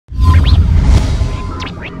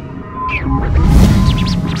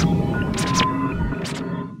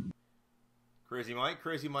Crazy Mike,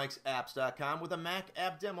 CrazyMikesapps.com with a Mac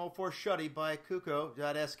app demo for Shuttie by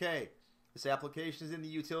Kuko.sk. This application is in the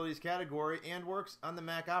utilities category and works on the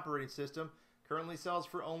Mac operating system. Currently sells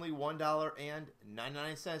for only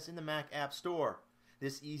 $1.99 in the Mac App Store.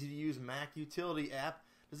 This easy-to-use Mac utility app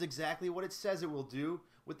does exactly what it says it will do,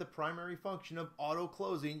 with the primary function of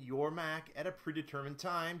auto-closing your Mac at a predetermined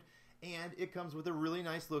time, and it comes with a really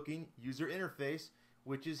nice-looking user interface,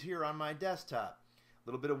 which is here on my desktop. A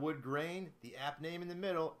little bit of wood grain, the app name in the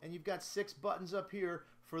middle, and you've got 6 buttons up here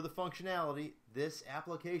for the functionality this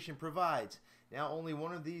application provides. Now, only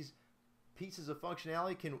one of these pieces of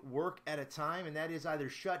functionality can work at a time, and that is either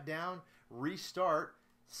shut down, restart,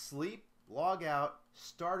 sleep, log out,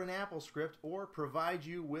 start an AppleScript, or provide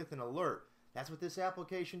you with an alert. That's what this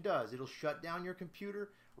application does. It'll shut down your computer,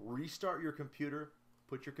 restart your computer,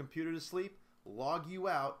 put your computer to sleep, log you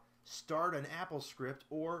out, start an AppleScript,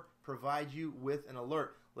 or provide you with an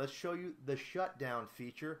alert. Let's show you the shutdown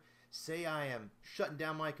feature. Say I am shutting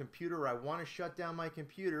down my computer, or I want to shut down my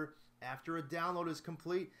computer after a download is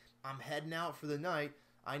complete. I'm heading out for the night.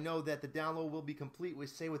 I know that the download will be complete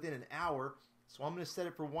within an hour, so I'm going to set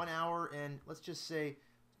it for 1 hour and let's just say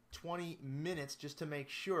 20 minutes just to make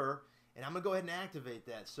sure, and I'm going to go ahead and activate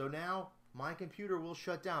that. So now my computer will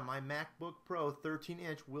shut down. My MacBook Pro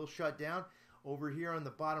 13-inch will shut down. Over here on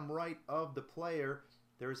the bottom right of the player,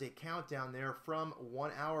 there's a countdown there from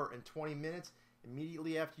 1 hour and 20 minutes.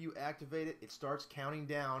 Immediately after you activate it, it starts counting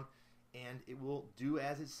down, and it will do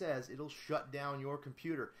as it says. It'll shut down your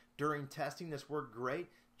computer. During testing, this worked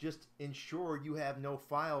great. Just ensure you have no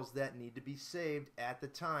files that need to be saved at the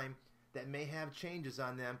time that may have changes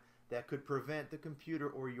on them that could prevent the computer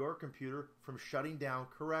or your computer from shutting down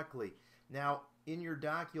correctly. Now, in your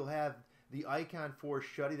dock, you'll have the icon for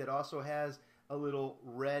Shuttie that also has a little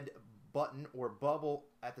red button or bubble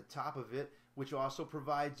at the top of it, which also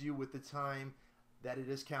provides you with the time that it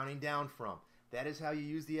is counting down from. That is how you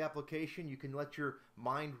use the application. You can let your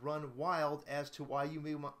mind run wild as to why you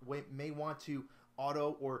may want to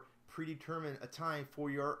auto or predetermine a time for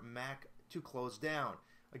your Mac to close down.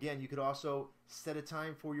 Again, you could also set a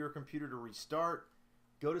time for your computer to restart,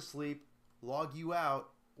 go to sleep, log you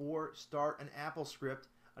out, or start an AppleScript.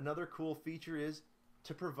 Another cool feature is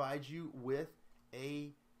to provide you with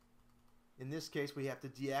in this case, we have to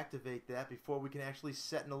deactivate that before we can actually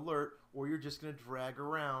set an alert, or you're just going to drag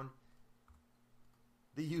around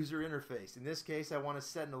the user interface. In this case, I want to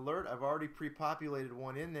set an alert. I've already pre-populated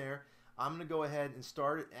one in there. I'm going to go ahead and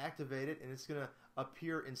start it, activate it, and it's going to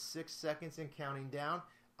appear in 6 seconds and counting down.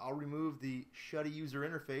 I'll remove the Shuttie user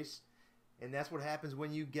interface, and that's what happens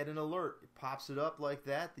when you get an alert. It pops it up like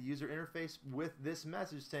that, the user interface, with this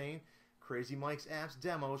message saying, Crazy Mike's Apps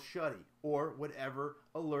Demo Shuttie, or whatever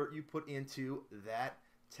alert you put into that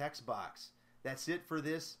text box. That's it for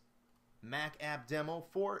this Mac app demo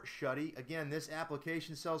for Shuttie. Again, this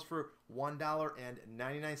application sells for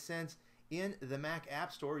 $1.99 in the Mac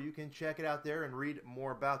App Store. You can check it out there and read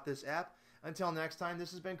more about this app. Until next time,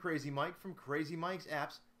 this has been Crazy Mike from Crazy Mike's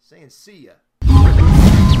Apps saying see ya.